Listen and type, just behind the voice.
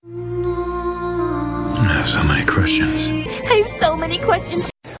have so many questions. I have so many questions.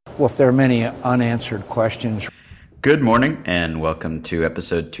 Well, if there are many unanswered questions. Good morning, and welcome to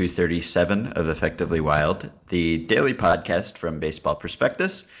episode 237 of Effectively Wild, the daily podcast from Baseball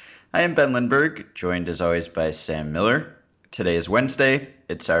Prospectus. I am Ben Lindbergh, joined as always by Sam Miller. Today is Wednesday.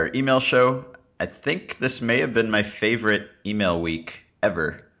 It's our email show. I think this may have been my favorite email week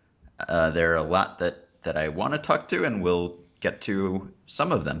ever. There are a lot that I want to talk to, and we'll get to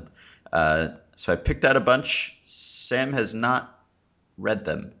some of them. So I picked out a bunch. Sam has not read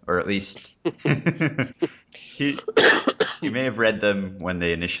them, or at least he may have read them when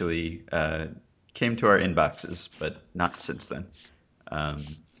they initially came to our inboxes, but not since then.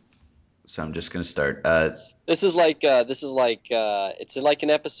 So I'm just going to start. It's like an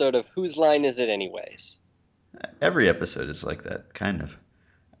episode of Whose Line Is It Anyways? Every episode is like that, kind of.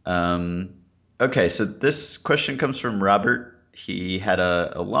 Okay, so this question comes from Robert. He had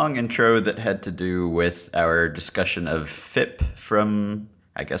a long intro that had to do with our discussion of FIP from,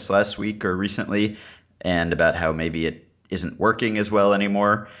 I guess, last week or recently, and about how maybe it isn't working as well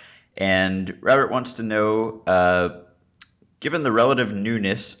anymore. And Robert wants to know, given the relative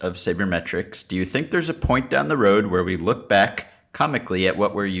newness of sabermetrics, do you think there's a point down the road where we look back comically at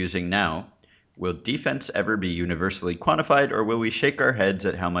what we're using now? Will defense ever be universally quantified, or will we shake our heads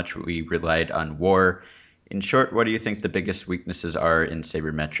at how much we relied on WAR? In short, what do you think the biggest weaknesses are in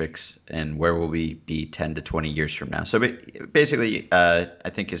sabermetrics, and where will we be 10 to 20 years from now? So basically, I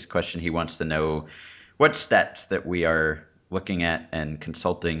think his question, he wants to know what stats that we are looking at and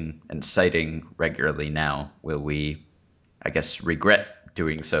consulting and citing regularly now. Will we, I guess, regret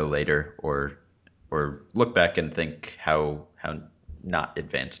doing so later, or look back and think how not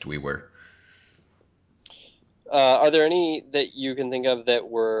advanced we were? Are there any that you can think of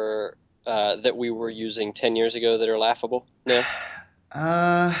that we were using 10 years ago that are laughable? No?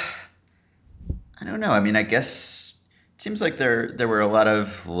 I don't know. I mean, I guess it seems like there were a lot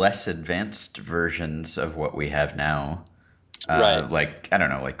of less advanced versions of what we have now. Right. Like, I don't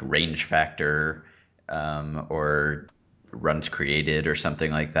know, like range factor, or runs created or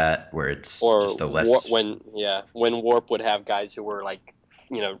something like that, where it's just a less... when Warp would have guys who were like,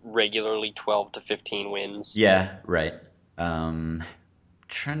 regularly 12 to 15 wins. Yeah, right.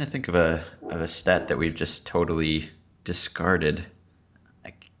 Trying to think of a stat that we've just totally discarded.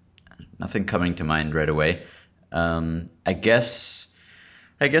 Nothing coming to mind right away. I guess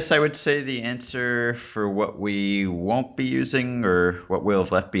I would say the answer for what we won't be using or what we'll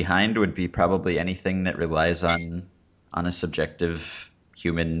have left behind would be probably anything that relies on a subjective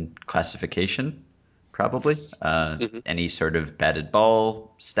human classification. Probably. Any sort of batted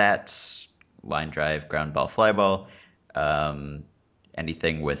ball stats, line drive, ground ball, fly ball,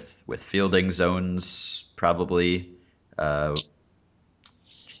 anything with fielding zones, probably. I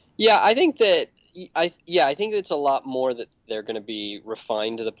think it's a lot more that they're going to be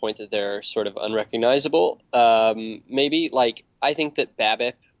refined to the point that they're sort of unrecognizable. Maybe, like, I think that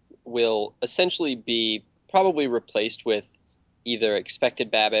BABIP will essentially be probably replaced with either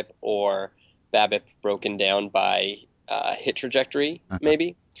expected BABIP or BABIP broken down by hit trajectory,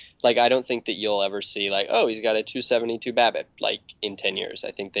 maybe. Like, I don't think that you'll ever see, like, oh, he's got a 272 BABIP, like, in 10 years.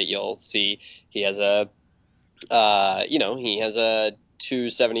 I think that you'll see he has a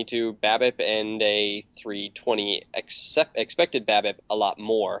 272 BABIP and a 320 expected BABIP a lot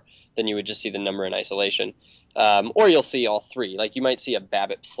more than you would just see the number in isolation. Or you'll see all three. Like, you might see a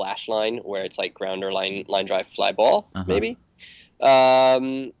BABIP slash line where it's like grounder, line drive, fly ball, maybe.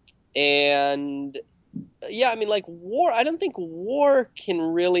 And yeah, I mean, like, WAR, I don't think WAR can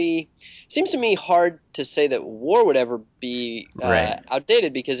really, seems to me hard to say that WAR would ever be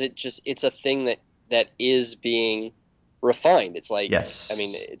outdated, because it's a thing that is being refined. It's like, yes. I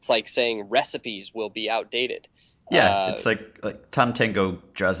mean, it's like saying recipes will be outdated. Yeah, it's like Tom Tango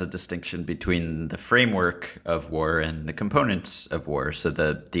draws a distinction between the framework of WAR and the components of WAR. So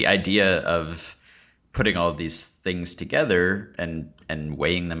the idea of putting all of these things together and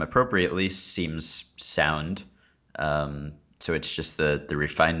weighing them appropriately seems sound. So it's just the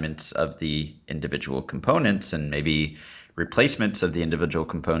refinements of the individual components and maybe replacements of the individual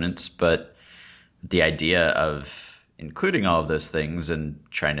components. But the idea of including all of those things and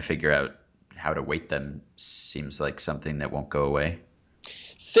trying to figure out how to weight them seems like something that won't go away.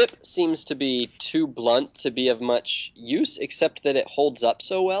 FIP seems to be too blunt to be of much use, except that it holds up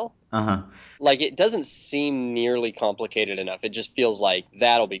so well. Like, it doesn't seem nearly complicated enough. It just feels like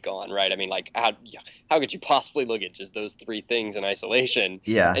that'll be gone, right? I mean, like, how could you possibly look at just those three things in isolation?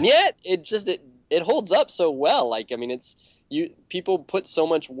 Yeah. And yet it holds up so well. Like, I mean, people put so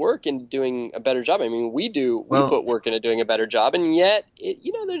much work into doing a better job. I mean, we put work into doing a better job, and yet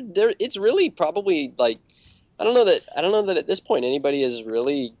it's really probably, like, I don't know that at this point anybody has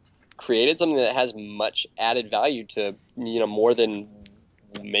really created something that has much added value to more than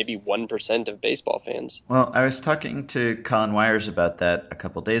maybe 1% of baseball fans. Well, I was talking to Colin Wires about that a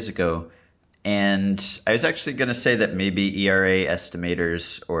couple days ago, and I was actually going to say that maybe ERA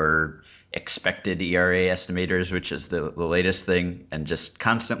estimators or expected ERA estimators, which is the latest thing, and just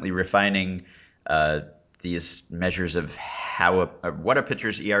constantly refining these measures of what a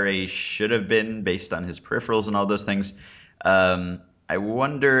pitcher's ERA should have been based on his peripherals and all those things. I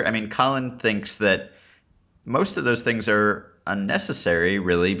wonder, I mean, Colin thinks that most of those things are unnecessary,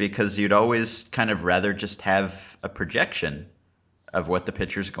 really, because you'd always kind of rather just have a projection of what the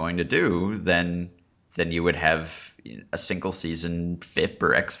pitcher's going to do than you would have a single season FIP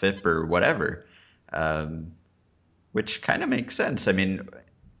or XFIP or whatever, which kind of makes sense. I mean,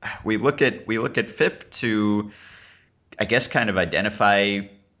 we look at FIP to, I guess, kind of identify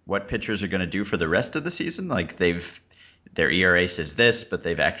what pitchers are going to do for the rest of the season. Like their ERA says this, but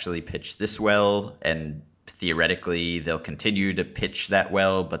they've actually pitched this well, and theoretically they'll continue to pitch that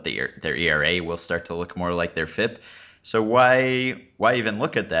well, but their ERA will start to look more like their FIP. So why even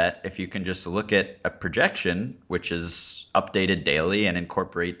look at that if you can just look at a projection which is updated daily and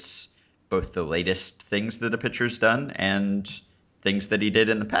incorporates both the latest things that a pitcher's done and things that he did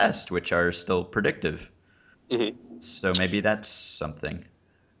in the past, which are still predictive. Mm-hmm. So maybe that's something.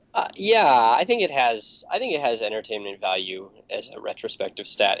 Yeah, I think it has entertainment value as a retrospective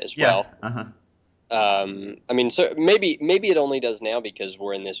stat as well. Uh-huh. I mean, so maybe it only does now because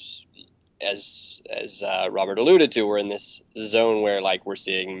we're in this, as Robert alluded to, we're in this zone where like we're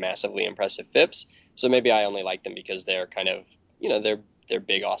seeing massively impressive FIPS. So maybe I only like them because they're kind of, they're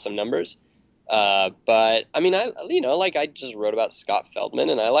big, awesome numbers. But I mean, I just wrote about Scott Feldman,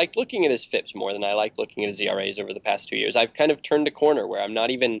 and I liked looking at his FIPS more than I liked looking at his ERAs over the past 2 years. I've kind of turned a corner where I'm not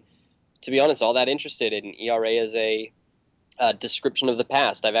even, to be honest, all that interested in ERA as a description of the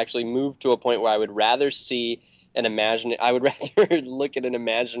past. I've actually moved to a point where I would rather see I would rather look at an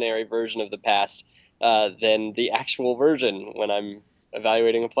imaginary version of the past than the actual version when I'm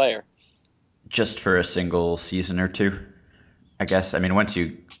evaluating a player. Just for a single season or two, I guess. I mean,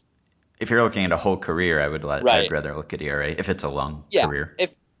 if you're looking at a whole career, I'd rather look at ERA if it's a long career.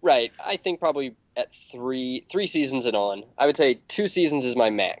 I think probably at three seasons and on. I would say 2 seasons is my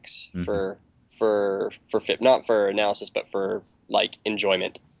max for FIP, not for analysis, but for like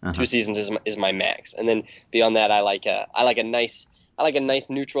enjoyment. Uh-huh. 2 seasons is my max, and then beyond that, I like a nice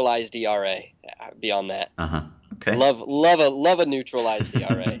neutralized ERA. Beyond that, okay. Love a neutralized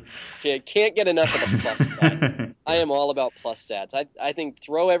ERA. Can't get enough of the plus stat. I am all about plus stats. I think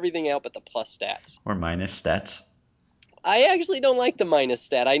throw everything out but the plus stats or minus stats. I actually don't like the minus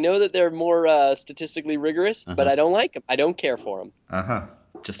stat. I know that they're more statistically rigorous, but I don't like them. I don't care for them.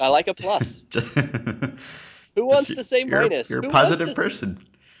 I like a plus. Who wants to say minus? You're a positive person.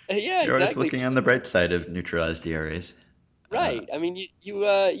 Yeah, You're exactly. always looking on the bright side of neutralized ERAs. Right. I mean, you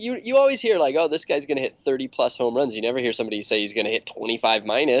always hear like, oh, this guy's going to hit 30 plus home runs. You never hear somebody say he's going to hit 25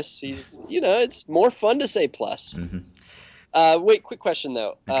 minus. He's, it's more fun to say plus. Mm-hmm. Wait, quick question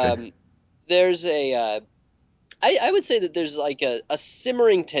though. Okay. There's I would say that there's like a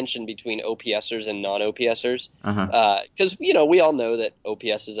simmering tension between OPSers and non-OPSers. Because, we all know that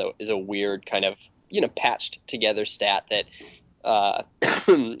OPS is a weird kind of, patched together stat that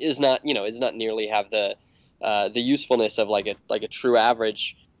is not nearly have the usefulness of like a true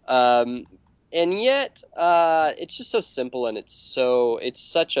average. And yet it's just so simple, and it's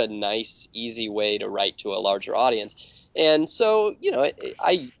such a nice, easy way to write to a larger audience. And so,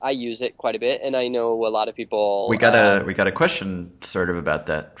 I use it quite a bit, and I know a lot of people. We got a question sort of about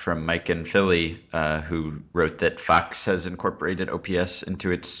that from Mike in Philly, who wrote that Fox has incorporated OPS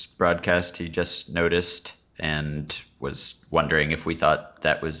into its broadcast. He just noticed and was wondering if we thought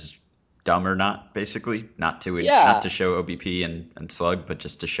that was dumb or not, basically, not to show OBP and slug, but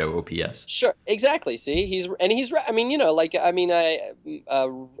just to show OPS. Sure, exactly. See, he's right. I mean,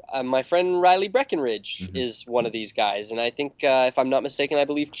 my friend Riley Breckenridge is one of these guys, and I think if I'm not mistaken, I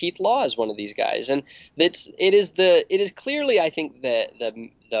believe Keith Law is one of these guys, and it is clearly, I think, the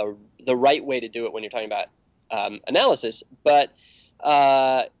right way to do it when you're talking about analysis, but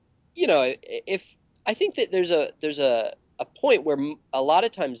if I think that there's a point where a lot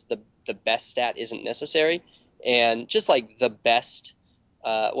of times the best stat isn't necessary, and just like the best,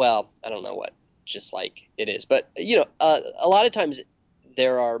 I don't know what just like it is, but a lot of times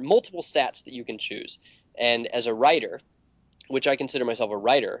there are multiple stats that you can choose, and as a writer, which I consider myself a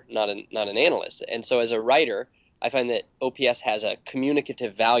writer, not an analyst, and so as a writer, I find that OPS has a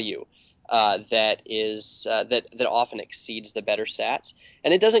communicative value that is that often exceeds the better stats,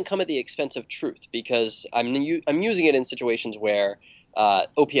 and it doesn't come at the expense of truth, because I'm using it in situations where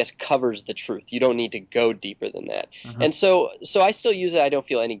OPS covers the truth. You don't need to go deeper than that. And so I still use it. I don't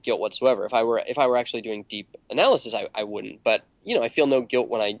feel any guilt whatsoever. If I were actually doing deep analysis, I wouldn't. But I feel no guilt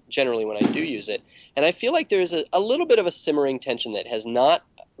when I do use it. And I feel like there's a little bit of a simmering tension that has not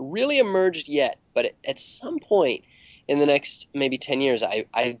really emerged yet. But at some point in the next maybe 10 years,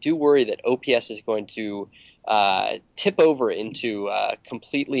 I do worry that OPS is going to tip over into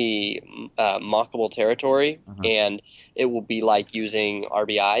completely mockable territory, and it will be like using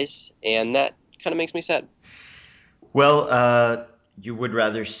RBIs, and that kind of makes me sad. Well, you would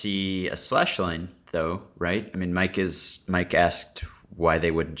rather see a slash line, though, right? I mean, Mike asked why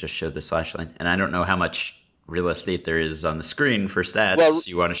they wouldn't just show the slash line, and I don't know how much real estate there is on the screen for stats. Well,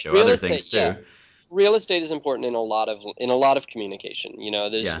 you want to show other things too. Yeah. Real estate is important in a lot of communication.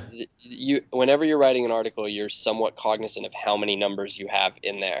 Whenever you're writing an article, you're somewhat cognizant of how many numbers you have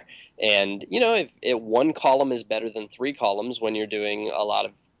in there. And if one column is better than 3 columns when you're doing a lot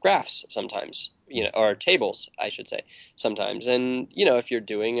of graphs sometimes, or tables, I should say, sometimes. And if you're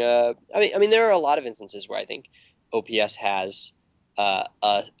doing I mean there are a lot of instances where I think OPS has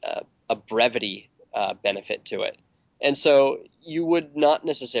a brevity benefit to it. And so you would not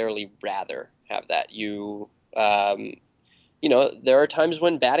necessarily rather have that. There are times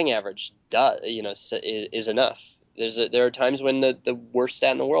when batting average is enough. There are times when the worst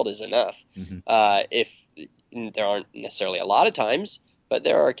stat in the world is enough. If there aren't necessarily a lot of times, but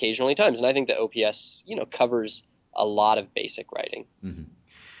there are occasionally times, and I think that OPS covers a lot of basic writing.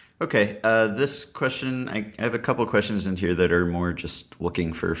 Okay, this question, I have a couple questions in here that are more just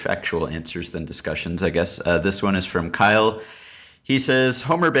looking for factual answers than discussions, I guess. This one is from Kyle. He says,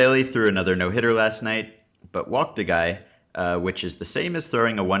 Homer Bailey threw another no-hitter last night, but walked a guy, which is the same as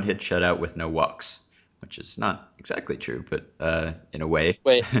throwing a one-hit shutout with no walks, which is not exactly true, but in a way.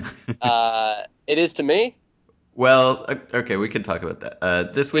 Wait, it is to me? Well, okay, we can talk about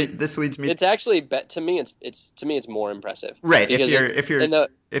that. This leads me. It's actually to me. It's more impressive. Right.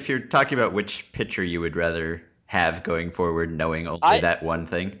 If you're talking about which pitcher you would rather have going forward, knowing only that one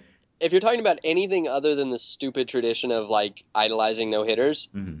thing. If you're talking about anything other than the stupid tradition of like idolizing no hitters,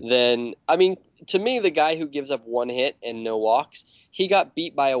 then I mean, to me, the guy who gives up one hit and no walks, he got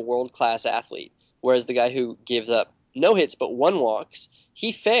beat by a world-class athlete. Whereas the guy who gives up no hits but 1 walks,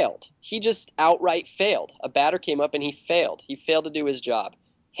 he failed. He just outright failed. A batter came up and he failed. He failed to do his job.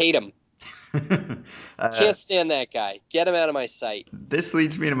 Hate him. Can't stand that guy. Get him out of my sight. This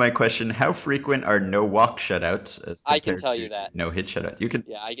leads me to my question: how frequent are no walk shutouts? As I can tell you that. No hit shutout. You can.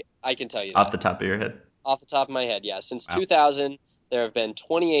 Yeah, I can tell you off the top of your head. Off the top of my head, yeah. Since 2000, there have been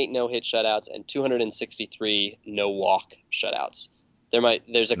 28 no hit shutouts and 263 no walk shutouts.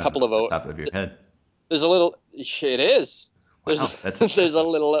 There's a couple of off the top of your head. There's a little. It is. There's a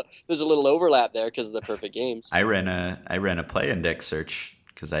little overlap there because of the perfect games. I ran a play index search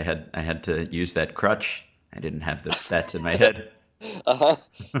because I had to use that crutch. I didn't have the stats in my head.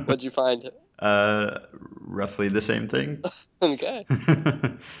 What'd you find? Roughly the same thing. Okay.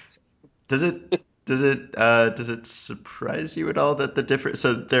 Does it surprise you at all that the difference?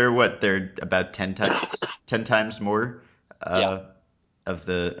 So they're about 10 times more of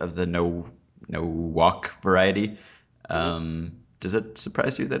the no walk variety. Does it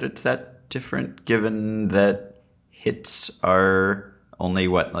surprise you that it's that different, given that hits are only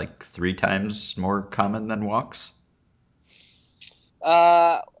 3 times more common than walks?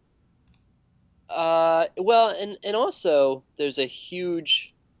 Well, and also there's a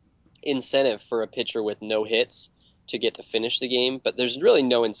huge incentive for a pitcher with no hits to get to finish the game, but there's really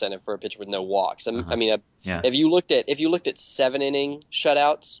no incentive for a pitcher with no walks. I mean, if you looked at 7-inning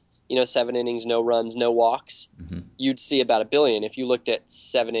shutouts, 7 innings, no runs, no walks, you'd see about 1 billion. If you looked at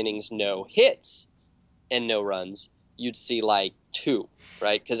 7 innings, no hits and no runs, you'd see like 2,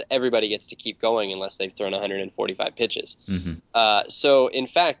 right? Because everybody gets to keep going unless they've thrown 145 pitches. So in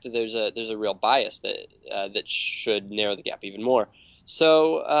fact, there's a real bias that should narrow the gap even more.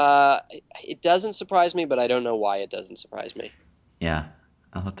 So it doesn't surprise me, but I don't know why it doesn't surprise me. Yeah,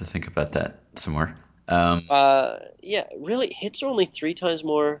 I'll have to think about that some more. Yeah, really, hits are only 3 times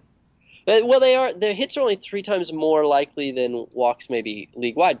more. Well, their hits are only 3 times more likely than walks, maybe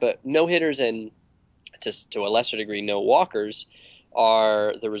league wide. But no hitters and to a lesser degree no walkers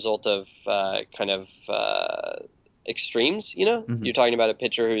are the result of extremes. You're talking about a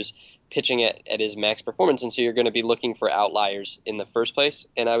pitcher who's pitching at his max performance, and so you're going to be looking for outliers in the first place.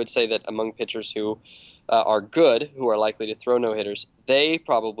 And I would say that among pitchers who are good, who are likely to throw no hitters, they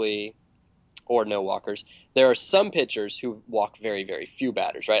probably or no walkers. There are some pitchers who walk very, very few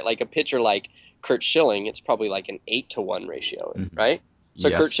batters, right? Like a pitcher like Curt Schilling, it's probably like an 8-to-1 ratio, right? So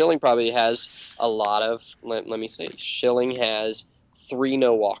Yes. Curt Schilling probably has a lot of, let me see, Schilling has 3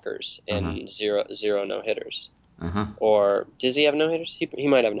 no walkers and zero no hitters. Or does he have no hitters? He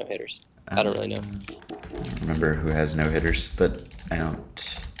might have no hitters. I don't really know. I don't remember who has no hitters, but I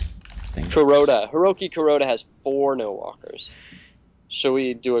don't think. Hiroki Kuroda has 4 no walkers. Shall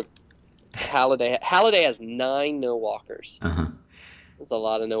we do a Halladay? Halladay has 9 no walkers. That's a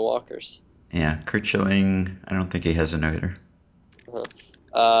lot of no walkers. Yeah, Curt Schilling, I don't think he has a no hitter.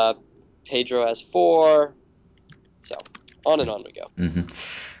 Pedro has 4. So on and on we go.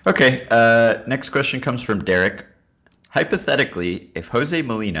 Okay, next question comes from Derek. Hypothetically, if Jose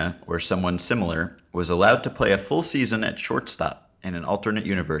Molina or someone similar was allowed to play a full season at shortstop in an alternate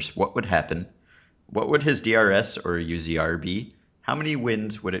universe, what would happen? What would his DRS or UZR be? How many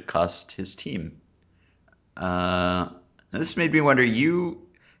wins would it cost his team? This made me wonder, you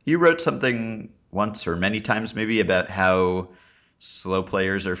wrote something once or many times maybe about how slow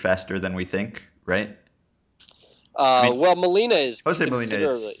players are faster than we think, right? Well, Molina is Jose Molina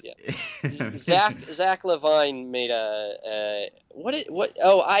is. Yeah. Zach Levine made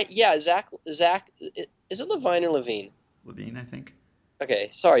Zach is it Levine or Levine? Levine, I think. Okay,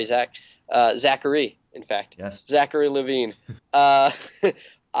 sorry, Zach. Zachary, in fact. Yes. Zachary Levine. I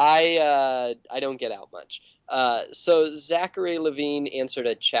don't get out much. So Zachary Levine answered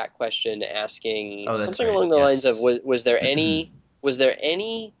a chat question asking something along the lines of was there any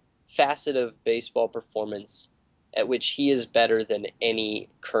facet of baseball performance at which he is better than any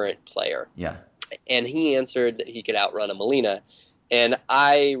current player? Yeah. And he answered that he could outrun a Molina. And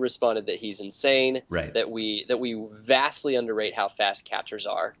I responded that he's insane, right. that we vastly underrate how fast catchers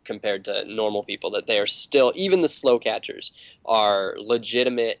are compared to normal people, that they are still, even the slow catchers are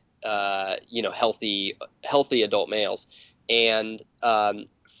legitimate, healthy adult males. And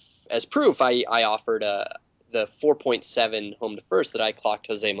as proof, I offered the 4.7 home to first that I clocked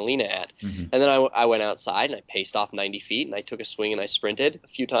Jose Molina at. And then I went outside and I paced off 90 feet and I took a swing and I sprinted a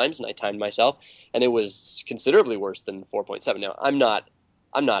few times and I timed myself, and it was considerably worse than 4.7. Now I'm not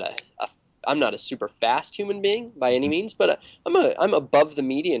a super fast human being by any means, but I'm above the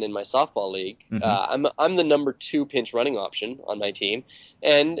median in my softball league. I'm the number 2 pinch running option on my team,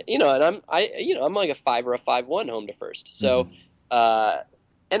 and I'm like a 5 or a 5.1 home to first. So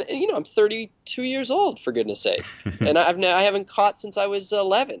And I'm 32 years old, for goodness sake, and I haven't caught since I was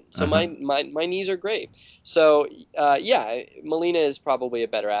 11. So my knees are great. So Molina is probably a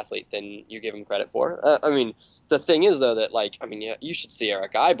better athlete than you give him credit for. The thing is though that you should see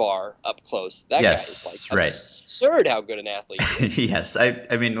Eric Ibar up close. That guy is absurd how good an athlete he is. Yes,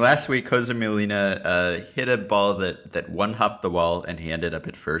 I mean last week Jose Molina hit a ball that one hopped the wall and he ended up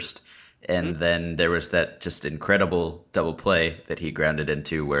at first. And then there was that just incredible double play that he grounded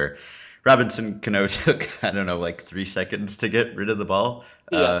into where Robinson Cano took, 3 seconds to get rid of the ball.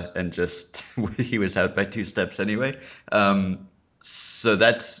 Yes. And just he was out by 2 steps anyway. So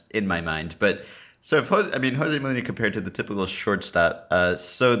that's in my mind. But so if Jose Molina compared to the typical shortstop.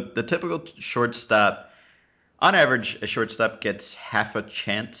 So the typical shortstop, on average, a shortstop gets half a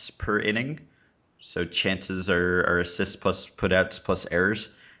chance per inning. So chances are assists plus putouts plus errors.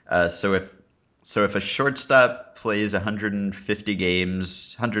 So if a shortstop plays 150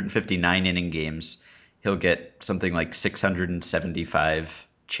 games, 159 inning games, he'll get something like 675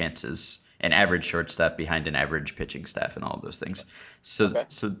 chances. An average shortstop behind an average pitching staff and all of those things. So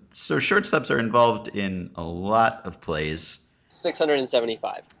shortstops are involved in a lot of plays.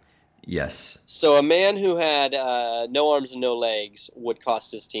 675. Yes. So a man who had no arms and no legs would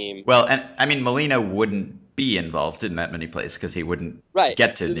cost his team. Well, and Molina wouldn't be involved in that many plays because he wouldn't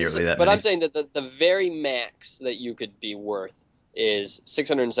get to nearly that many. But I'm saying that the very max that you could be worth is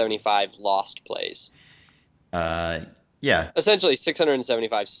 675 lost plays. Yeah. Essentially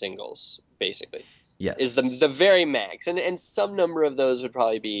 675 singles, basically. Yes. Is the very max. And some number of those would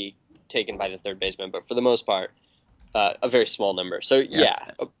probably be taken by the third baseman, but for the most part, a very small number. So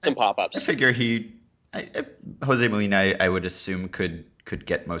some pop-ups. I figure Jose Molina, I would assume could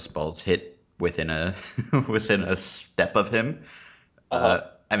get most balls hit within a step of him. I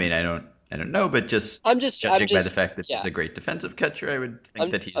don't know, but I'm just judging by the fact that he's a great defensive catcher, I would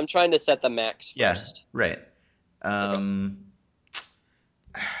think that he's. I'm trying to set the max first. Yeah, right.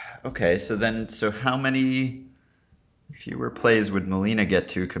 Okay, so how many fewer plays would Molina get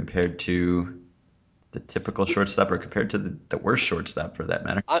to compared to the typical shortstop, or compared to the worst shortstop for that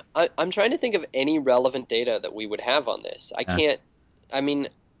matter? I'm trying to think of any relevant data that we would have on this. I can't.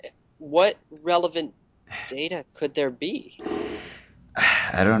 What relevant data could there be?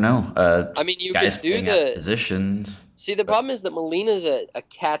 I don't know. I mean, you Guys could do playing out of the. position. See, the problem is that Molina's a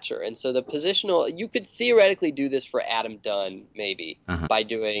catcher, and so the positional. You could theoretically do this for Adam Dunn, maybe, Uh-huh. by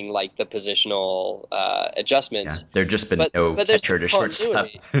doing like the positional Yeah, adjustments. there just been But no but there's catcher some to shortstop,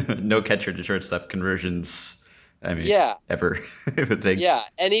 continuity. no catcher to shortstop conversions. I mean, Yeah, ever, I would think. yeah,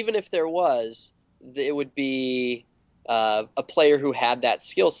 and even if there was, it would be a player who had that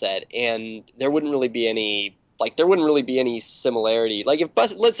skill set, and there wouldn't really be any similarity. Like if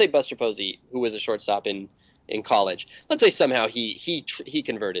let's say Buster Posey, who was a shortstop in college, let's say somehow he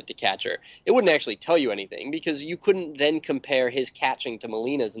converted to catcher, it wouldn't actually tell you anything because you couldn't then compare his catching to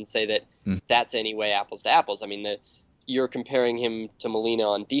Molina's and say that that's any way apples to apples. I mean, you're comparing him to Molina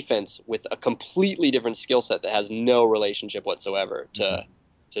on defense with a completely different skill set that has no relationship whatsoever to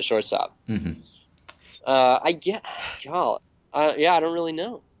shortstop. hmm I get, y'all, yeah, I don't really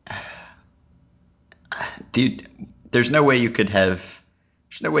know. Dude, there's no way you could have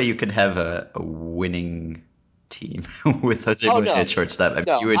a winning team with Jose Oh Molina no, at shortstop. I mean,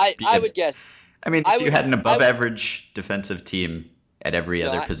 no, you would be I would guess. I mean, I if you would, had an I above would, average defensive team at every no,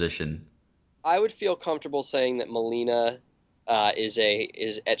 other position. I would feel comfortable saying that Molina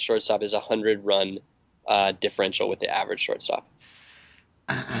is at shortstop is 100 run differential with the average shortstop.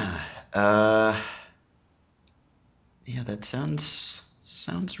 Uh, yeah, that sounds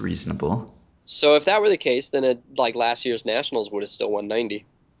reasonable. So if that were the case, then like last year's Nationals would have still won 90.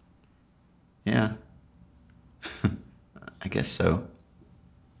 Yeah. I guess so.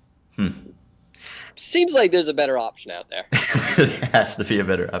 Seems like there's a better option out there. There has to be a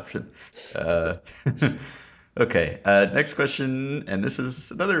better option. Uh, okay. Next question, and this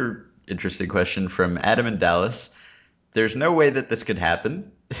is another interesting question from Adam in Dallas. There's no way that this could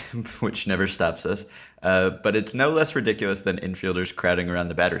happen, which never stops us. But it's no less ridiculous than infielders crowding around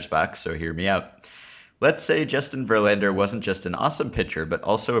the batter's box, so hear me out. Let's say Justin Verlander wasn't just an awesome pitcher, but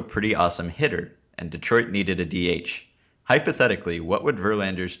also a pretty awesome hitter, and Detroit needed a DH. Hypothetically, what would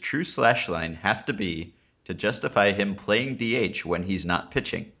Verlander's true slash line have to be to justify him playing DH when he's not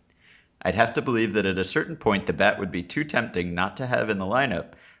pitching? I'd have to believe that at a certain point the bat would be too tempting not to have in the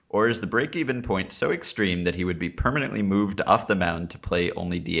lineup, or is the break-even point so extreme that he would be permanently moved off the mound to play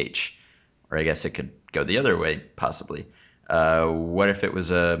only DH? Or I guess it could go the other way, possibly. What if it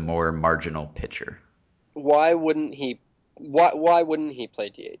was a more marginal pitcher? Why wouldn't he? Why wouldn't he play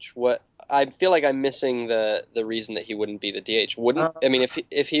DH? What I feel like I'm missing the reason that he wouldn't be the DH. Wouldn't I mean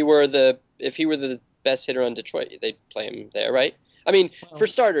if he were the best hitter on Detroit, they'd play him there, right? I mean, for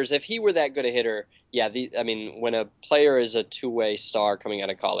starters, if he were that good a hitter, yeah. I mean, when a player is a two-way star coming out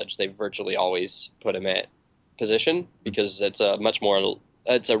of college, they virtually always put him at position because it's a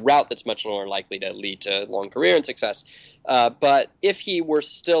route that's much more likely to lead to long career and success. But if he were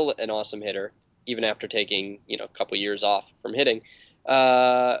still an awesome hitter, even after taking a couple years off from hitting,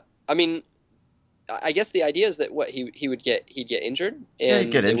 I mean, I guess the idea is that he'd get injured and Yeah,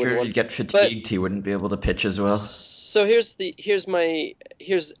 he'd get they wouldn't injured, want- he'd get fatigued, he wouldn't be able to pitch as well. So here's my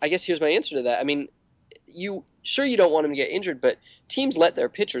answer to that. I mean, you don't want him to get injured, but teams let their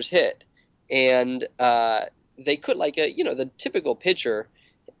pitchers hit, and they could the typical pitcher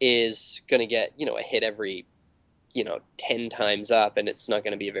is going to get a hit every 10 times up, and it's not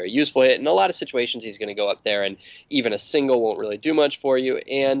going to be a very useful hit. In a lot of situations, he's going to go up there, and even a single won't really do much for you.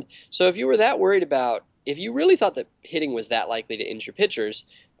 And so if you were that worried about, if you really thought that hitting was that likely to injure pitchers,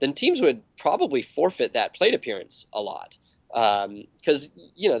 then teams would probably forfeit that plate appearance a lot. Because,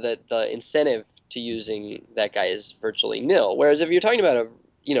 the incentive to using that guy is virtually nil. Whereas if you're talking about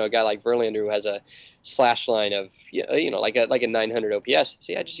a guy like Verlander who has a slash line of, like a 900 OPS.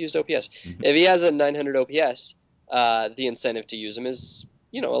 See, I just used OPS. Mm-hmm. If he has a 900 OPS, the incentive to use him is,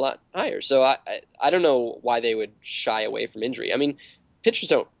 a lot higher. So I don't know why they would shy away from injury. I mean, pitchers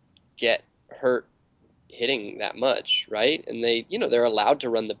don't get hurt hitting that much, right? And they're allowed to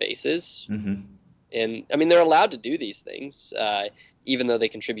run the bases. Mm-hmm. And I mean, they're allowed to do these things, even though they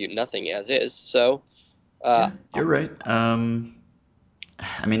contribute nothing as is. So, Yeah, you're right.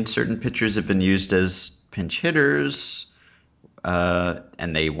 I mean, certain pitchers have been used as pinch hitters,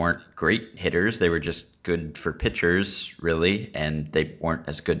 and they weren't great hitters. They were just good for pitchers, really, and they weren't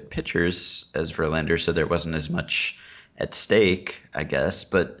as good pitchers as Verlander, so there wasn't as much at stake, I guess.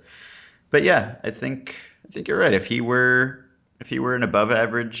 But yeah, I think you're right. If he were an above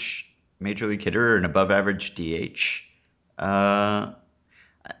average major league hitter or an above average DH, I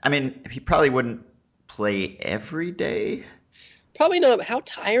mean, he probably wouldn't play every day. probably not. How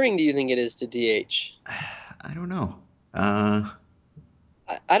tiring do you think it is to DH? I don't know.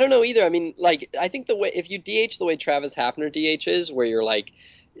 I don't know either. I mean, I think if you DH the way Travis Hafner DHs, where you're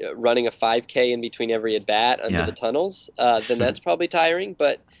running a 5K in between every at bat under the tunnels, then that's probably tiring.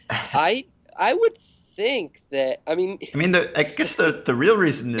 But I would think that, I mean, I guess the real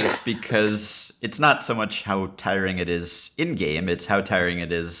reason is because it's not so much how tiring it is in game, it's how tiring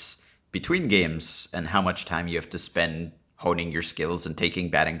it is between games and how much time you have to spend honing your skills and taking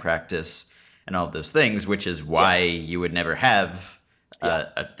batting practice and all of those things, which is why you would never have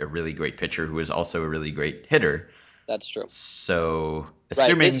a really great pitcher who is also a really great hitter. That's true. So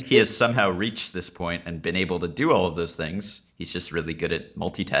assuming he has somehow reached this point and been able to do all of those things, he's just really good at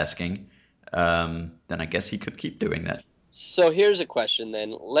multitasking, then I guess he could keep doing that. So here's a question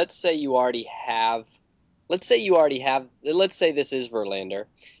then. Let's say this is Verlander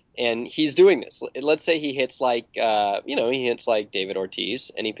and he's doing this. Let's say he hits like David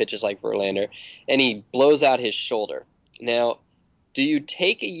Ortiz and he pitches like Verlander and he blows out his shoulder. Now, do you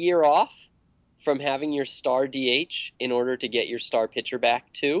take a year off from having your star DH in order to get your star pitcher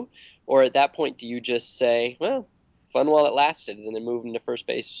back too? Or at that point, do you just say, well, fun while it lasted, and then move him to first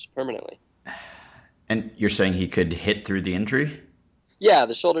base permanently? And you're saying he could hit through the injury? Yeah,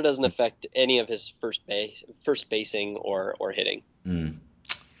 the shoulder doesn't affect any of his first basing or hitting.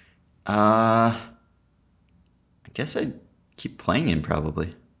 I guess I'd keep playing him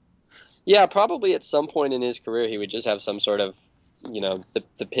probably. Yeah, probably at some point in his career he would just have some sort of,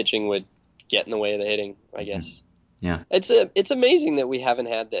 the pitching would get in the way of the hitting, I guess. Yeah. It's amazing that we haven't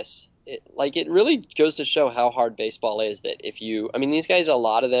had this. It really goes to show how hard baseball is, that these guys, a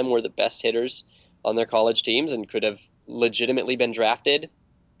lot of them were the best hitters on their college teams and could have legitimately been drafted,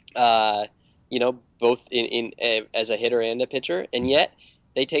 both in as a hitter and a pitcher. And yet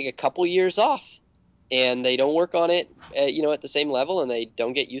they take a couple years off and they don't work on it, at the same level, and they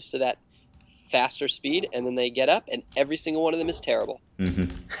don't get used to that faster speed, and then they get up and every single one of them is terrible.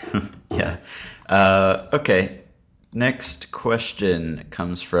 Yeah. Okay. Next question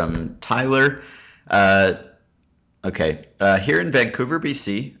comes from Tyler. Okay. Here in Vancouver,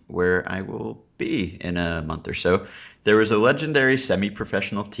 BC, where I will be in a month or so, there was a legendary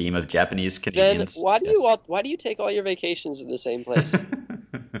semi-professional team of Japanese Canadians. Then why do you take all your vacations in the same place?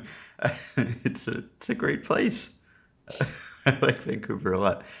 It's a great place. I like Vancouver a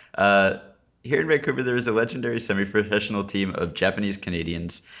lot. Here in Vancouver, there is a legendary semi-professional team of Japanese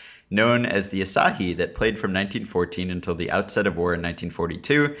Canadians known as the Asahi that played from 1914 until the outset of war in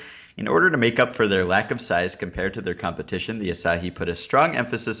 1942. In order to make up for their lack of size compared to their competition, the Asahi put a strong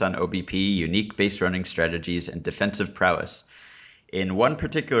emphasis on OBP, unique base running strategies, and defensive prowess. In one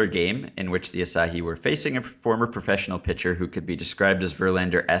particular game, in which the Asahi were facing a former professional pitcher who could be described as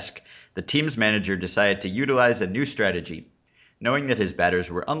Verlander-esque, the team's manager decided to utilize a new strategy. Knowing that his batters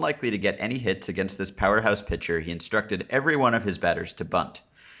were unlikely to get any hits against this powerhouse pitcher, he instructed every one of his batters to bunt.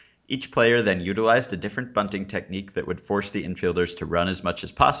 Each player then utilized a different bunting technique that would force the infielders to run as much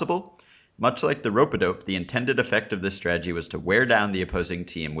as possible. Much like the rope-a-dope, the intended effect of this strategy was to wear down the opposing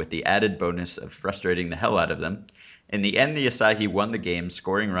team with the added bonus of frustrating the hell out of them. In the end, the Asahi won the game,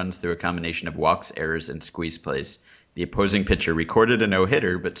 scoring runs through a combination of walks, errors, and squeeze plays. The opposing pitcher recorded a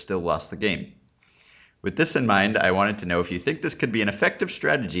no-hitter, but still lost the game. With this in mind, I wanted to know if you think this could be an effective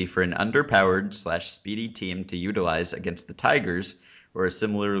strategy for an underpowered/speedy team to utilize against the Tigers, or a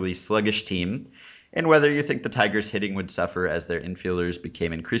similarly sluggish team, and whether you think the Tigers' hitting would suffer as their infielders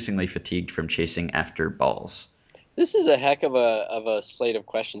became increasingly fatigued from chasing after balls. This is a heck of a slate of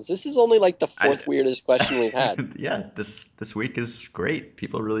questions. This is only like the fourth weirdest question we've had. Yeah, this week is great.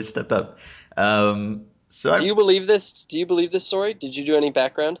 People really stepped up. Do you believe this? Do you believe this story? Did you do any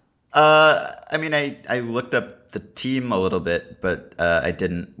background? I looked up the team a little bit, but I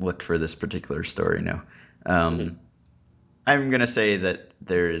didn't look for this particular story, no. I'm going to say that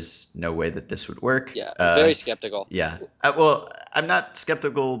there is no way that this would work. Yeah, very skeptical. Yeah. Well, I'm not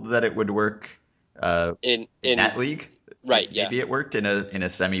skeptical that it would work in that league. Right, yeah. Maybe it worked in a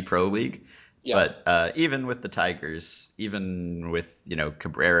semi-pro league. Yeah. But even with the Tigers, even with,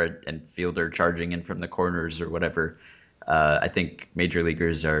 Cabrera and Fielder charging in from the corners or whatever, I think major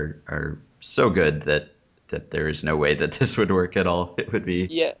leaguers are so good that there is no way that this would work at all. It would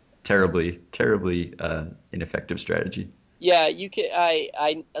be terribly ineffective strategy. Yeah, you can.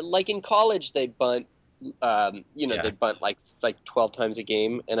 I like in college they bunt. They bunt like 12 times a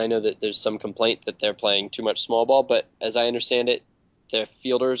game, and I know that there's some complaint that they're playing too much small ball. But as I understand it, their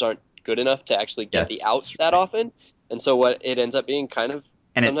fielders aren't good enough to actually get the outs that often, and so what it ends up being kind of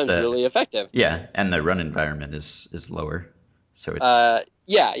sometimes really effective. Yeah, and the run environment is lower, so it's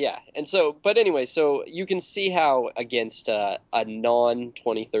and so but anyway, so you can see how against a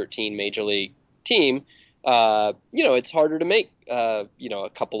non-2013 major league team, it's harder to make a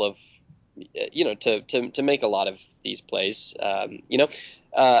couple of to make a lot of these plays. Pardon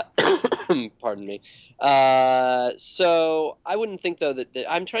me. So I wouldn't think though that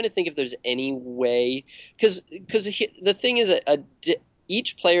I'm trying to think if there's any way, because the thing is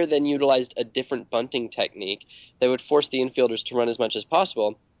each player then utilized a different bunting technique that would force the infielders to run as much as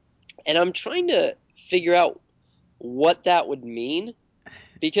possible, and I'm trying to figure out what that would mean.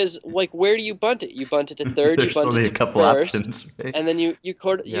 Because, like, where do you bunt it? You bunt it to third, you There's bunt only it a to couple first, options, right? and then you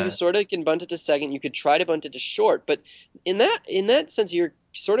Yeah. sort of can bunt it to second. You could try to bunt it to short, but in that sense, you're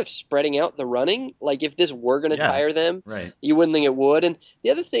sort of spreading out the running. Like, if this were going to Yeah, tire them, right. you wouldn't think it would. And the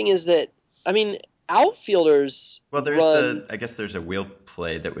other thing is that, I mean, outfielders Well, run. I guess there's a wheel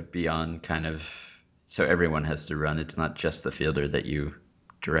play that would be on kind of, so everyone has to run. It's not just the fielder that you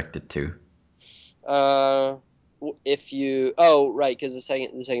direct it to. If you right, because the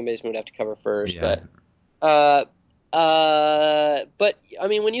second baseman would have to cover first, Yeah. but I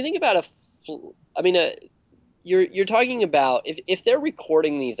mean, when you think about you're talking about if they're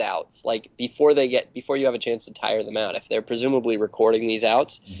recording these outs, like before you have a chance to tire them out, if they're presumably recording these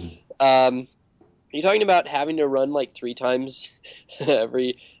outs, you're talking about having to run like 3 times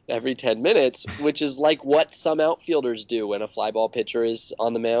every 10 minutes, which is like what some outfielders do when a fly ball pitcher is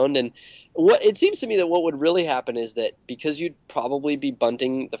on the mound. And what it seems to me that what would really happen is that because you'd probably be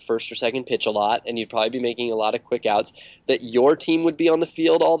bunting the first or second pitch a lot, and you'd probably be making a lot of quick outs, that your team would be on the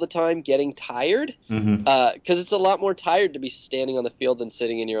field all the time getting tired, because it's a lot more tired to be standing on the field than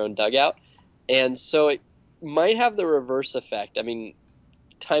sitting in your own dugout. And so it might have the reverse effect. I mean,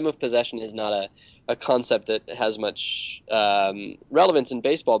 time of possession is not a concept that has much relevance in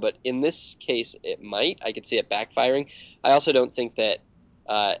baseball, but in this case it might. I could see it backfiring. I also don't think that,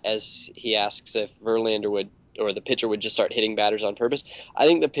 as he asks if Verlander would, or the pitcher would just start hitting batters on purpose, I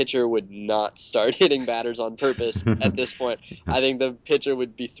think the pitcher would not start hitting batters on purpose at this point. I think the pitcher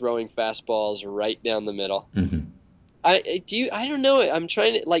would be throwing fastballs right down the middle. I don't know. I'm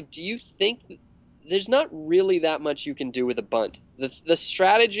trying to, like, do you think there's not really that much you can do with a bunt? The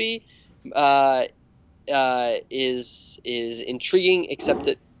strategy is intriguing, except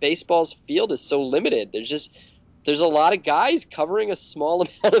that baseball's field is so limited. There's a lot of guys covering a small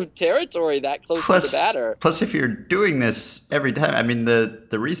amount of territory that close to the batter. Plus, if you're doing this every time, I mean,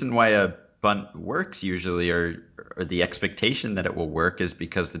 the reason why a bunt works usually, or the expectation that it will work, is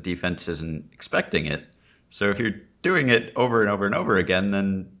because the defense isn't expecting it. So if you're doing it over and over and over again,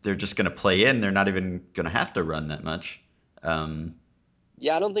 then they're just going to play in. They're not even going to have to run that much.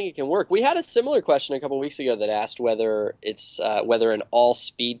 Yeah, I don't think it can work. We had a similar question a couple weeks ago that asked whether whether an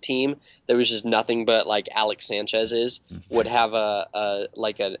all-speed team that was just nothing but like Alex Sanchez would have a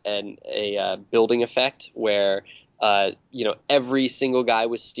building effect where every single guy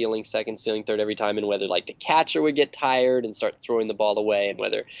was stealing second, stealing third every time, and whether like the catcher would get tired and start throwing the ball away, and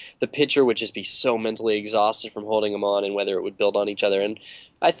whether the pitcher would just be so mentally exhausted from holding them on, and whether it would build on each other. And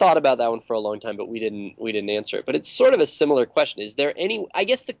I thought about that one for a long time, but we didn't answer it. But it's sort of a similar question. Is there any? I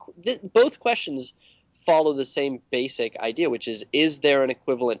guess both questions follow the same basic idea, which is there an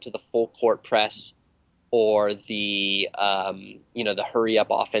equivalent to the full court press or the the hurry up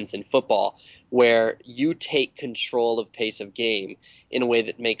offense in football, where you take control of pace of game in a way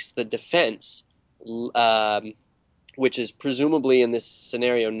that makes the defense, which is presumably in this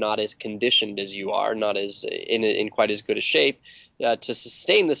scenario not as conditioned as you are, not as in quite as good a shape to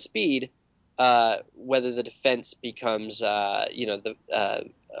sustain the speed, whether the defense becomes off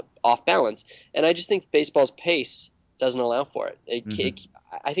balance. And I just think baseball's pace doesn't allow for it.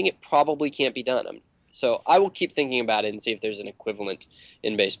 I think it probably can't be done. So I will keep thinking about it and see if there's an equivalent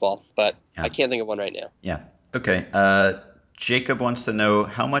in baseball, but I can't think of one right now. Yeah. Okay. Jacob wants to know,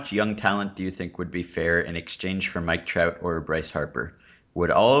 how much young talent do you think would be fair in exchange for Mike Trout or Bryce Harper? Would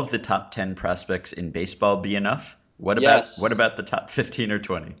all of the top 10 prospects in baseball be enough? What about the top 15 or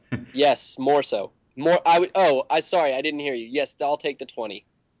 20? Yes, more so. Sorry, I didn't hear you. Yes, I'll take the 20.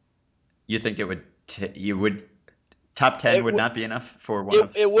 You think top 10 would not be enough for one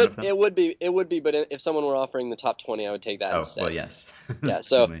of them? It would be, but if someone were offering the top 20, I would take that instead. Oh, well, yes. Yeah,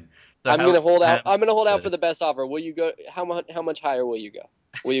 so I'm going to hold out. I'm going to hold out for the best offer. Will you go? How much higher will you go?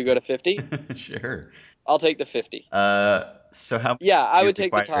 Will you go to 50? Sure. I'll take the 50. So how? Yeah, I would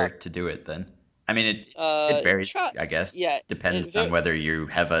take the top to do it then. I mean, it varies, I guess. Yeah, depends on whether you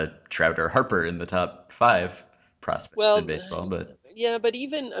have a Trout or Harper in the top 5 prospects in baseball. But yeah, but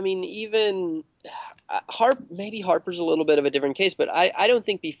even maybe Harper's a little bit of a different case. But I don't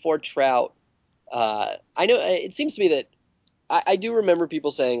think before Trout. I know it seems to me that I do remember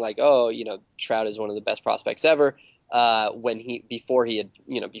people saying like, oh, Trout is one of the best prospects ever before he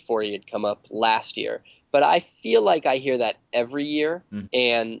had come up last year. But I feel like I hear that every year,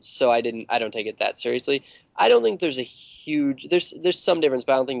 and so I don't take it that seriously. I don't think there's there's some difference,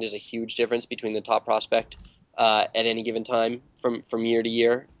 but I don't think there's a huge difference between the top prospect at any given time from year to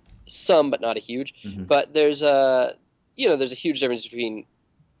year. Some, but not a huge. But there's a huge difference between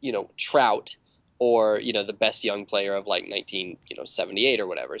Trout or the best young player of like 1978 or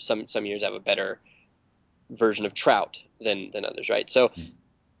whatever. Some years have a better version of Trout than others, right? So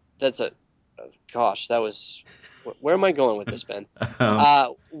that's where am I going with this, Ben?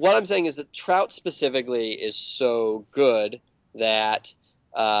 What I'm saying is that Trout specifically is so good that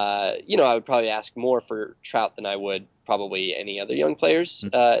I would probably ask more for Trout than I would probably any other young players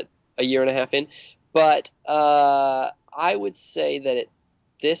a year and a half in. But I would say that at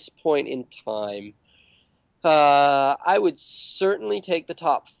this point in time, I would certainly take the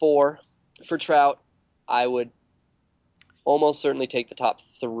top 4 for Trout. I would almost certainly take the top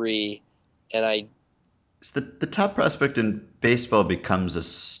 3, and So the top prospect in baseball becomes a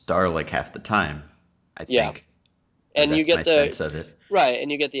star like half the time, I think. Yeah. And you get sense of it. Right,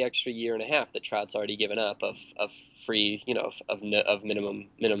 and you get the extra year and a half that Trout's already given up of free, of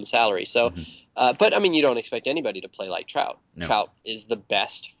minimum salary. So, but I mean, you don't expect anybody to play like Trout. No. Trout is the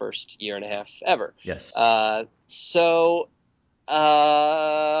best first year and a half ever. Yes. I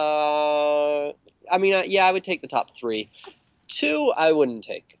mean, I would take the top 3. 2, I wouldn't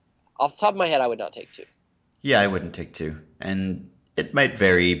take. Off the top of my head, I would not take 2. Yeah, I wouldn't take 2. And it might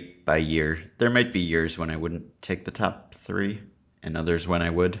vary by year. There might be years when I wouldn't take the top 3 and others when I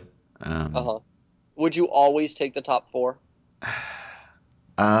would. Would you always take the top 4?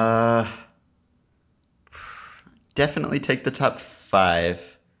 Definitely take the top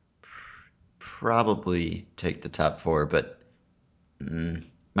 5. Probably take the top 4, but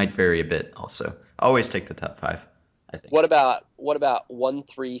might vary a bit also. Always take the top 5, I think. What about 1,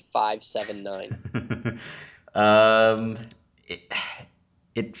 3, 5, 7, 9? Oh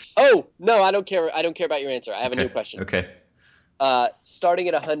no, I don't care. I don't care about your answer. I have a new question. Okay. Starting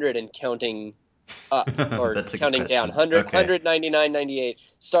at 100 and counting up, or That's a good counting down. question. 100, Okay. 199, 98.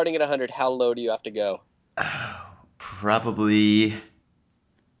 Starting at 100, how low do you have to go? Probably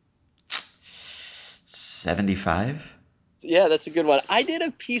 75. Yeah, that's a good one. I did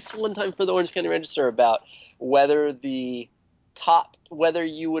a piece one time for the Orange County Register about whether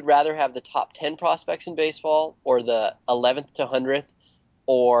you would rather have the top 10 prospects in baseball or the 11th to 100th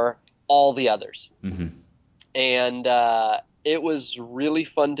or all the others. And it was really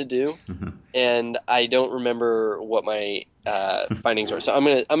fun to do, and I don't remember what my findings were. So I'm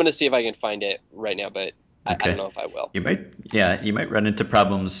gonna see if I can find it right now, but I don't know if I will. You might run into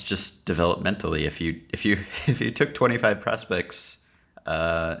problems just developmentally if you took 25 prospects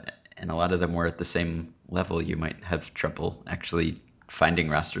and a lot of them were at the same level. You might have trouble actually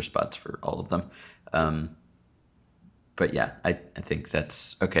finding roster spots for all of them. But yeah, I think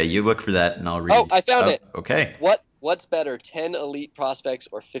that's okay. You look for that, and I'll read. Oh, I found it. Okay. What's better, 10 elite prospects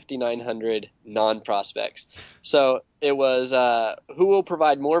or 5,900 non-prospects? So it was who will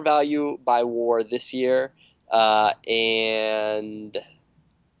provide more value by WAR this year, and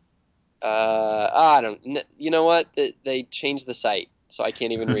I don't. You know what? They changed the site, so I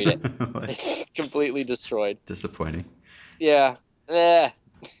can't even read it. It's completely destroyed. Disappointing. Yeah. All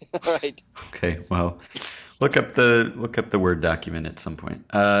right. Okay. Well, look up the Word document at some point.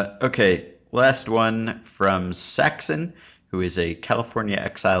 Okay. Last one from Saxon, who is a California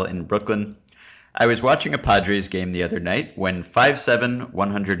exile in Brooklyn. I was watching a Padres game the other night when 5'7",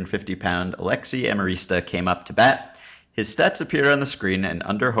 150-pound Alexi Amarista came up to bat. His stats appeared on the screen, and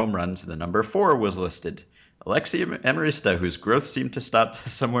under home runs, the number 4 was listed. Alexi Amarista, whose growth seemed to stop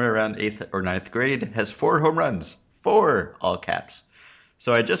somewhere around 8th or 9th grade, has 4 home runs. 4, all caps.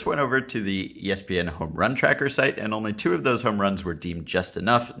 So I just went over to the ESPN home run tracker site, and only 2 of those home runs were deemed just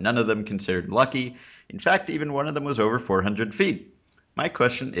enough, none of them considered lucky. In fact, even one of them was over 400 feet. My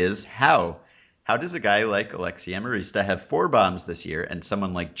question is, how? How does a guy like Alexi Amarista have 4 bombs this year, and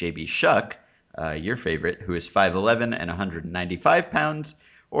someone like J.B. Shuck, your favorite, who is 5'11" and 195 pounds,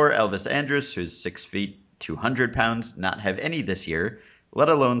 or Elvis Andrus, who's 6 feet, 200 pounds, not have any this year, let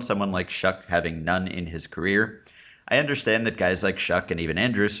alone someone like Shuck having none in his career? I understand that guys like Shuck and even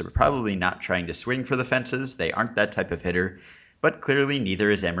Andrus are probably not trying to swing for the fences. They aren't that type of hitter. But clearly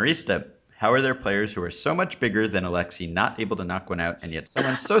neither is Amarista. How are there players who are so much bigger than Alexi not able to knock one out, and yet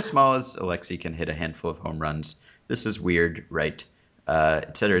someone so small as Alexi can hit a handful of home runs? This is weird, right?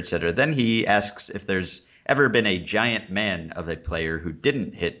 Et cetera, et cetera. Then he asks if there's ever been a giant man of a player who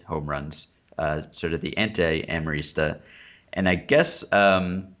didn't hit home runs, sort of the anti-Amarista. And I guess,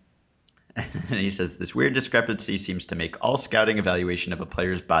 and he says, this weird discrepancy seems to make all scouting evaluation of a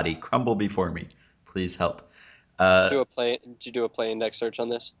player's body crumble before me. Please help. Did you do a play index search on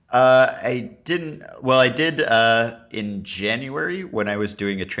this? I didn't. Well, I did in January when I was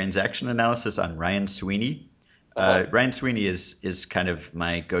doing a transaction analysis on Ryan Sweeney. Ryan Sweeney is kind of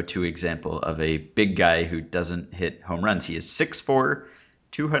my go-to example of a big guy who doesn't hit home runs. He is 6'4",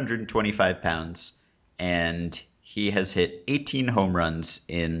 225 pounds, and he has hit 18 home runs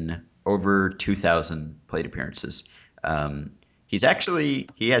in over 2,000 plate appearances. He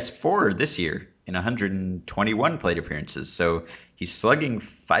has 4 this year in 121 plate appearances. So he's slugging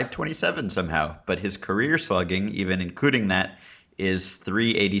 .527 somehow, but his career slugging, even including that, is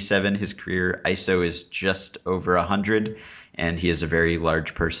 .387. His career ISO is just over 100, and he is a very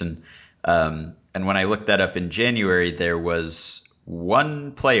large person. And when I looked that up in January, there was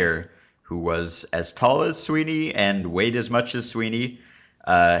one player who was as tall as Sweeney and weighed as much as Sweeney,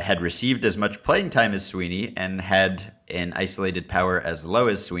 had received as much playing time as Sweeney, and had an isolated power as low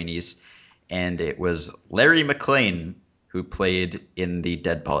as Sweeney's. And it was Larry McClain, who played in the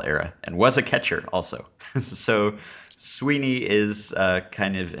dead ball era and was a catcher also. So Sweeney is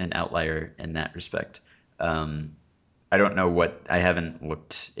kind of an outlier in that respect. I don't know I haven't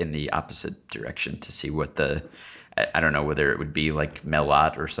looked in the opposite direction to see what I don't know whether it would be like Mel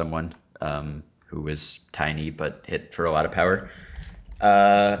Ott or someone who was tiny but hit for a lot of power.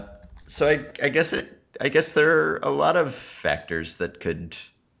 So I guess there are a lot of factors that could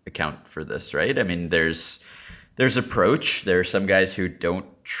account for this, right? I mean, there's approach. There are some guys who don't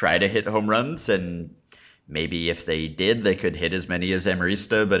try to hit home runs, and maybe if they did, they could hit as many as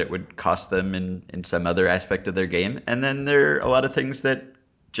Amarista, but it would cost them in some other aspect of their game. And then there are a lot of things that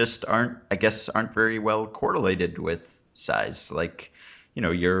just aren't very well correlated with size, like,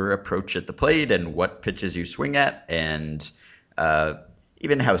 your approach at the plate and what pitches you swing at, and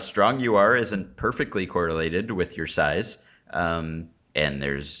even how strong you are isn't perfectly correlated with your size. And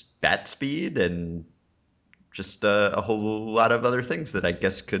there's bat speed and just a whole lot of other things that I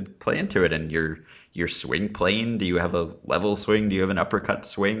guess could play into it. And your swing plane, do you have a level swing? Do you have an uppercut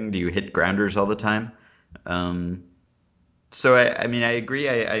swing? Do you hit grounders all the time? So I mean, I agree.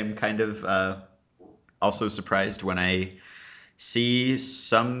 I'm kind of also surprised when I see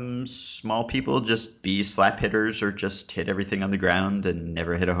some small people just be slap hitters or just hit everything on the ground and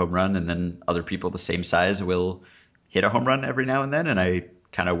never hit a home run. And then other people the same size will hit a home run every now and then, and I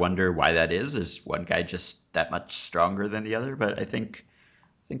kind of wonder why that is. Is one guy just that much stronger than the other? But I think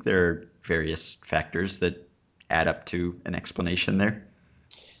there are various factors that add up to an explanation there.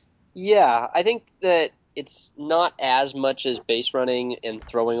 Yeah, I think that it's not as much as base running and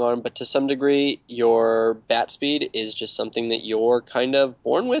throwing arm, but to some degree, your bat speed is just something that you're kind of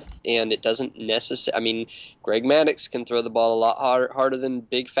born with, and it doesn't necessarily. I mean, Greg Maddux can throw the ball a lot harder than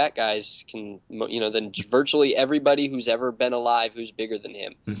big fat guys can. Than virtually everybody who's ever been alive who's bigger than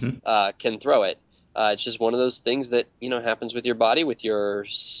him can throw it. It's just one of those things that happens with your body, with your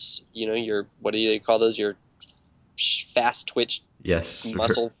what do you call those? Your fast twitch. Yes,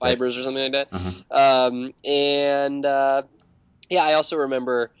 muscle fibers or something like that. I also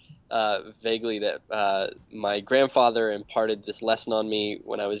remember vaguely that my grandfather imparted this lesson on me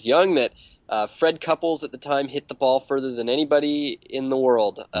when I was young, that Fred Couples at the time hit the ball further than anybody in the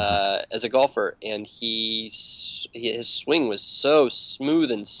world as a golfer, and his swing was so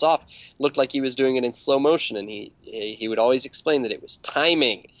smooth and soft, looked like he was doing it in slow motion, and he would always explain that it was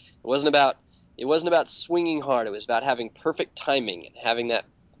timing. It wasn't about swinging hard. It was about having perfect timing and having that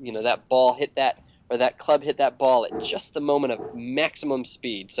ball hit that, or that club hit that ball at just the moment of maximum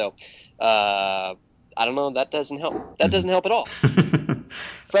speed. So I don't know. That doesn't help. That doesn't help at all.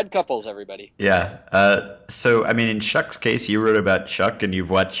 Fred Couples, everybody. Yeah. So, I mean, in Shuck's case, you wrote about Shuck and you've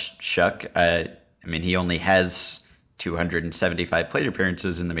watched Shuck. I mean, he only has 275 plate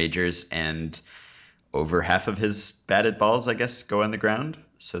appearances in the majors, and over half of his batted balls, I guess, go on the ground.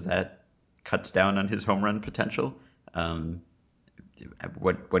 So that cuts down on his home run potential.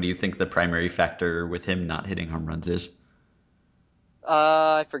 What do you think the primary factor with him not hitting home runs is?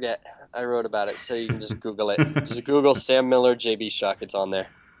 I forget. I wrote about it, so you can just Google it. Just Google Sam Miller, JB Shuck. It's on there.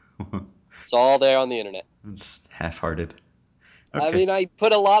 It's all there on the internet. It's half-hearted. Okay. I mean, I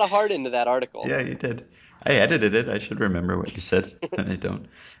put a lot of heart into that article. Yeah, you did. I edited it. I should remember what you said, and I don't.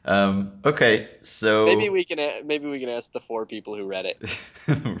 Okay, so maybe we can ask the 4 people who read it.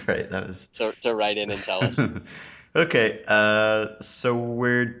 Right, that was to write in and tell us. Okay, so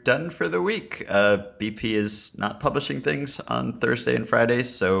we're done for the week. BP is not publishing things on Thursday and Friday,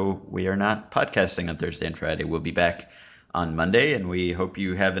 so we are not podcasting on Thursday and Friday. We'll be back on Monday, and we hope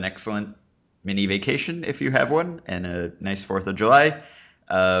you have an excellent mini vacation if you have one, and a nice 4th of July.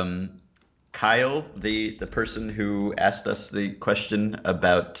 Kyle, the person who asked us the question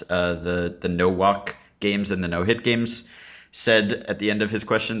about the no walk games and the no hit games, said at the end of his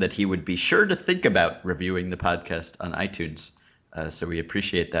question that he would be sure to think about reviewing the podcast on iTunes. So we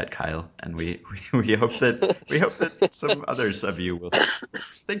appreciate that, Kyle, and we hope that some others of you will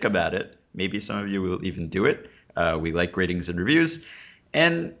think about it. Maybe some of you will even do it. We like ratings and reviews,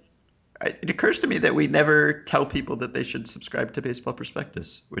 and it occurs to me that we never tell people that they should subscribe to Baseball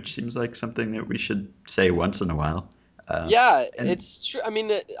Prospectus, which seems like something that we should say once in a while. It's true. I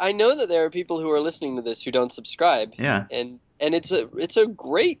mean, I know that there are people who are listening to this who don't subscribe. Yeah. And it's just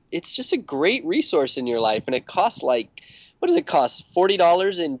a great resource in your life, and it costs what does it cost?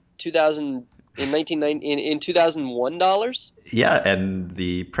 $40 in 2001 dollars? Yeah, and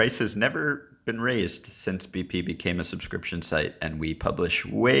the price has never been raised since BP became a subscription site, and we publish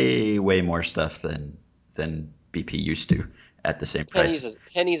way more stuff than BP used to at the same price.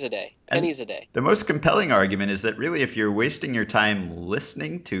 Pennies a day. The most compelling argument is that really, if you're wasting your time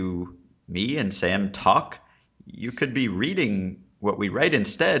listening to me and Sam talk, you could be reading what we write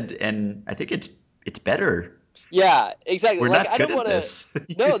instead, and I think it's better. Yeah, exactly. We're not good at this.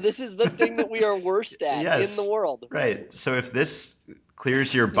 No, this is the thing that we are worst at in the world. Right. So if this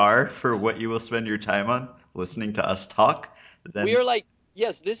clears your bar for what you will spend your time on, listening to us talk, then we are like,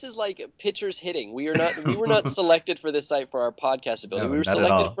 yes, this is like pitchers hitting. We were not selected for this site for our podcast ability. No, we were not at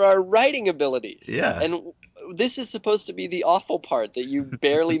selected all. for our writing ability. Yeah. And this is supposed to be the awful part that you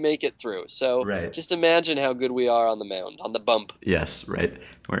barely make it through. So Right. Just imagine how good we are on the mound, on the bump. Yes, right.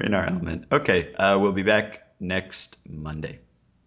 We're in our element. Okay, we'll be back next Monday.